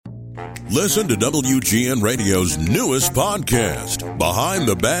Listen to WGN Radio's newest podcast, Behind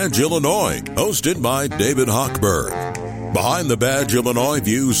the Badge Illinois, hosted by David Hochberg. Behind the Badge Illinois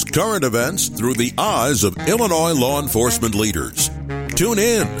views current events through the eyes of Illinois law enforcement leaders. Tune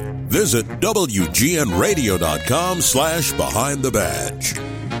in. Visit WGNRadio.com/Behind the Badge.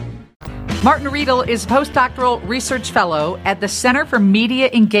 Martin Riedel is postdoctoral research fellow at the Center for Media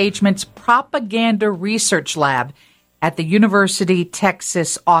Engagement's Propaganda Research Lab at the University of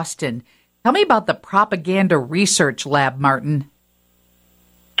Texas, Austin. Tell me about the Propaganda Research Lab, Martin.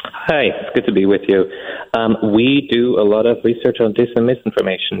 Hi, it's good to be with you. We do a lot of research on dis and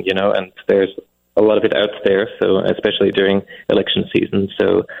misinformation, and there's a lot of it out there, so especially during election season.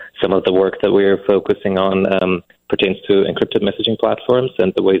 So some of the work that we're focusing on pertains to encrypted messaging platforms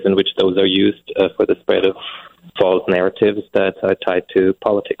and the ways in which those are used for the spread of false narratives that are tied to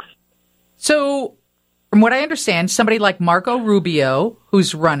politics. So, from what I understand, somebody like Marco Rubio,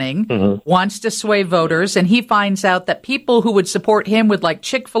 who's running, wants to sway voters, and he finds out that people who would support him would like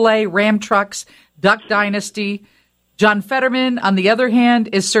Chick-fil-A, Ram Trucks, Duck Dynasty. John Fetterman, on the other hand,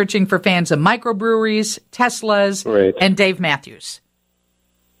 is searching for fans of microbreweries, Teslas, and Dave Matthews.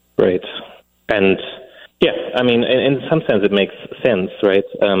 Right. And, yeah, I mean, in some sense it makes sense, right?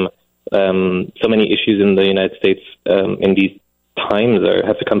 So many issues in the United States in these times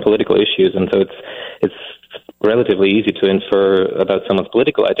have become political issues, and so it's relatively easy to infer about someone's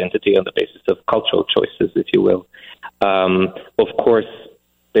political identity on the basis of cultural choices, if you will. Of course,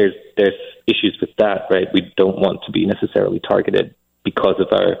 there's issues with that, right? We don't want to be necessarily targeted because of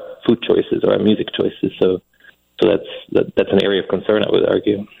our food choices or our music choices. So that's an area of concern, I would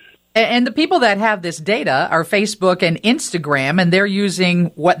argue. And the people that have this data are Facebook and Instagram, and they're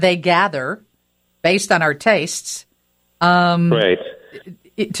using what they gather based on our tastes. Right.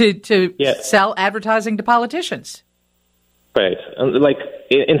 To sell advertising to politicians. Right. Like,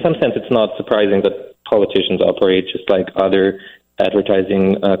 in some sense, it's not surprising that politicians operate just like other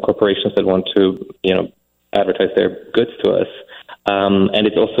advertising corporations that want to, advertise their goods to us. And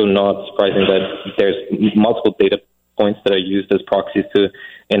it's also not surprising that there's multiple data points that are used as proxies to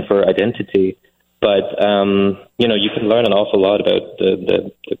infer identity. But, you can learn an awful lot about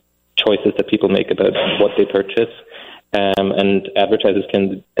the choices that people make about what they purchase. And advertisers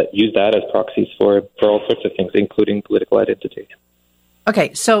can use that as proxies for all sorts of things, including political identity.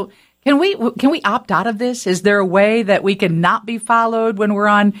 Okay, so can we opt out of this? Is there a way that we can not be followed when we're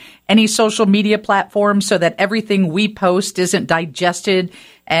on any social media platform so that everything we post isn't digested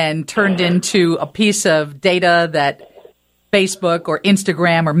and turned into a piece of data that Facebook or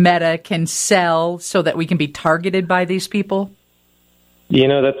Instagram or Meta can sell so that we can be targeted by these people?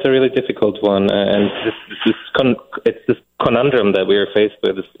 That's a really difficult one, and it's this conundrum that we are faced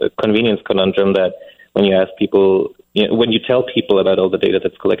with, this convenience conundrum that when you ask people, when you tell people about all the data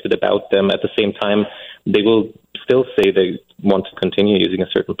that's collected about them, at the same time, they will still say they want to continue using a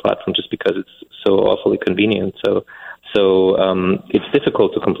certain platform just because it's so awfully convenient. So it's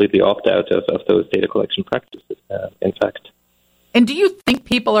difficult to completely opt out of those data collection practices, in fact. And do you think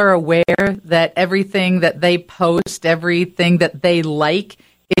people are aware that everything that they post, everything that they like,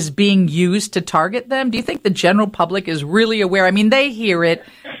 is being used to target them? Do you think the general public is really aware? I mean, they hear it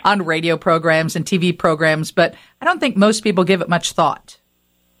on radio programs and TV programs, but I don't think most people give it much thought.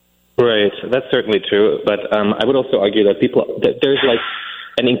 Right, that's certainly true. But I would also argue that there's like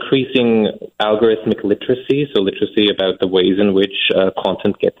an increasing algorithmic literacy, so literacy about the ways in which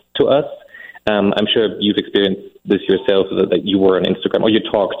content gets to us. I'm sure you've experienced this yourself, that you were on Instagram or you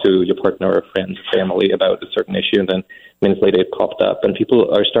talked to your partner or friends, family about a certain issue, and then minutes later it popped up, and people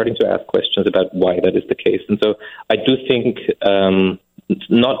are starting to ask questions about why that is the case. And so I do think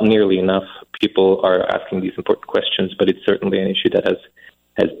not nearly enough people are asking these important questions, but it's certainly an issue that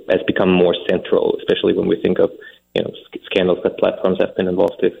has become more central, especially when we think of scandals that platforms have been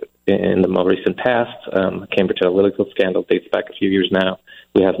involved with in the more recent past. Cambridge Analytica scandal dates back a few years now.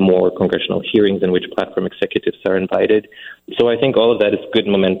 We have more congressional hearings in which platform executives are invited. So I think all of that is good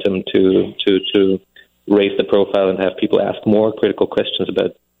momentum to raise the profile and have people ask more critical questions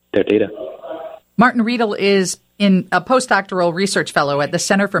about their data. Martin Riedel is a postdoctoral research fellow at the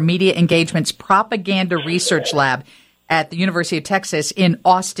Center for Media Engagement's Propaganda Research Lab at the University of Texas in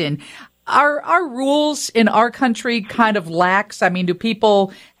Austin. Are our rules in our country kind of lax? I mean, do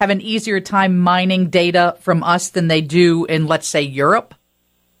people have an easier time mining data from us than they do in, let's say, Europe?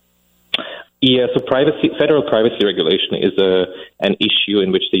 Yeah, so federal privacy regulation is an issue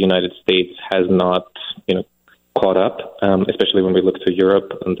in which the United States has not, caught up, especially when we look to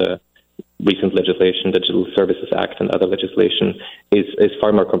Europe and the recent legislation, the Digital Services Act and other legislation, is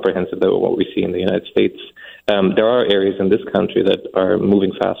far more comprehensive than what we see in the United States. There are areas in this country that are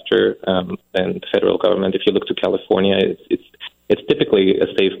moving faster than the federal government. If you look to California, it's typically a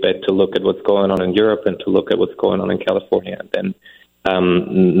safe bet to look at what's going on in Europe and to look at what's going on in California, and then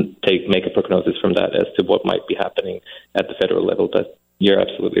make a prognosis from that as to what might be happening at the federal level. But you're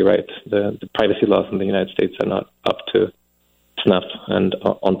absolutely right. The privacy laws in the United States are not up to snuff and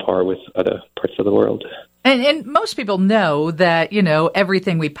on par with other parts of the world. And most people know that,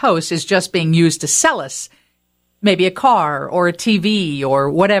 everything we post is just being used to sell us maybe a car or a TV or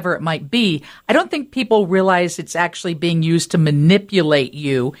whatever it might be. I don't think people realize it's actually being used to manipulate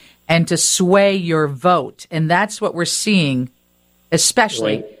you and to sway your vote. And that's what we're seeing,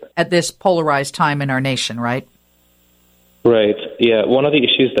 especially at this polarized time in our nation, right? Right. Yeah. One of the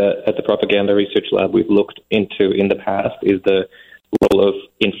issues that at the Propaganda Research Lab we've looked into in the past is the role of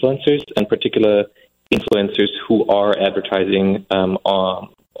influencers, and particular influencers who are advertising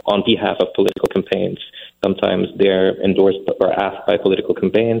on behalf of political campaigns. Sometimes they're endorsed or asked by political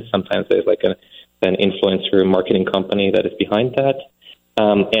campaigns. Sometimes there's like an influencer marketing company that is behind that.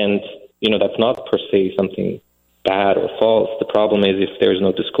 And that's not per se something bad or false. The problem is if there's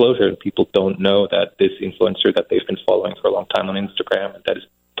no disclosure and people don't know that this influencer that they've been following for a long time on Instagram, and that is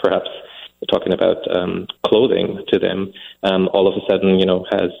perhaps talking about clothing to them, all of a sudden,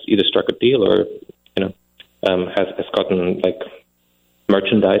 has either struck a deal or, has gotten like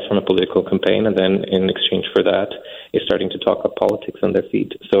merchandise from a political campaign, and then in exchange for that is starting to talk about politics on their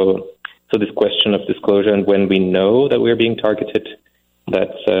feed. So this question of disclosure and when we know that we're being targeted,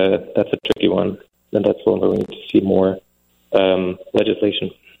 that's a tricky one. And that's one where we need to see more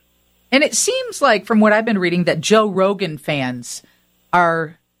legislation. And it seems like, from what I've been reading, that Joe Rogan fans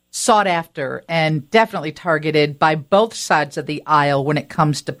are sought after and definitely targeted by both sides of the aisle when it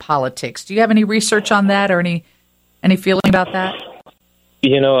comes to politics. Do you have any research on that or any feeling about that?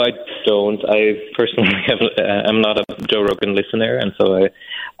 I don't. I personally I'm not a Joe Rogan listener, and so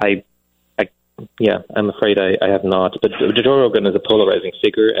I'm afraid I have not. But Joe Rogan is a polarizing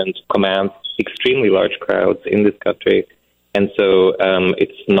figure and commands extremely large crowds in this country. And so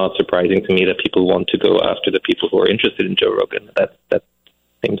it's not surprising to me that people want to go after the people who are interested in Joe Rogan. That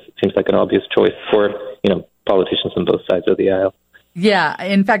seems like an obvious choice for, politicians on both sides of the aisle. Yeah.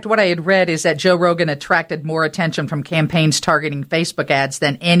 In fact, what I had read is that Joe Rogan attracted more attention from campaigns targeting Facebook ads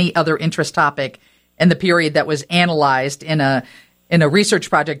than any other interest topic in the period that was analyzed in a research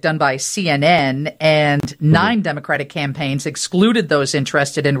project done by CNN, and 9 Democratic campaigns excluded those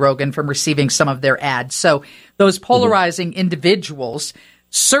interested in Rogan from receiving some of their ads. So those polarizing individuals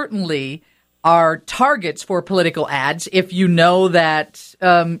certainly are targets for political ads if you know that,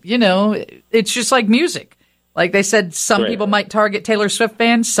 it's just like music. Like they said, some people might target Taylor Swift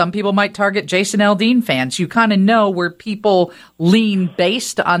fans, some people might target Jason Aldean fans. You kind of know where people lean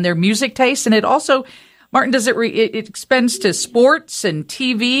based on their music taste. And it also, Martin, does it extends to sports and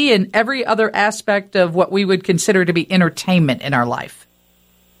TV and every other aspect of what we would consider to be entertainment in our life?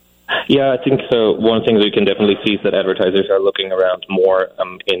 Yeah, I think so. One thing that we can definitely see is that advertisers are looking around more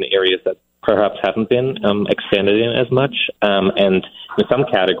in areas that perhaps haven't been expanded in as much. And some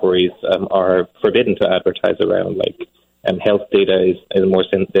categories are forbidden to advertise around, like health data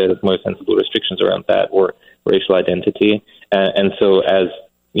there's more sensible restrictions around that, or racial identity. And so as,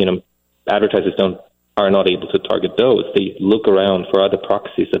 advertisers are not able to target those, they look around for other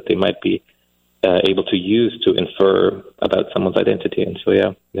proxies that they might be able to use to infer about someone's identity. And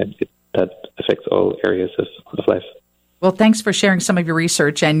so, that affects all areas of life. Well, thanks for sharing some of your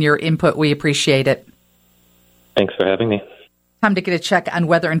research and your input. We appreciate it. Thanks for having me. Time to get a check on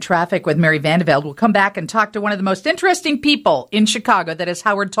weather and traffic with Mary Vandeveld. We'll come back and talk to one of the most interesting people in Chicago. That is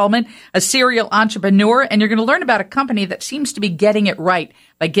Howard Tolman, a serial entrepreneur. And you're going to learn about a company that seems to be getting it right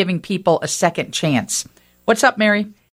by giving people a second chance. What's up, Mary?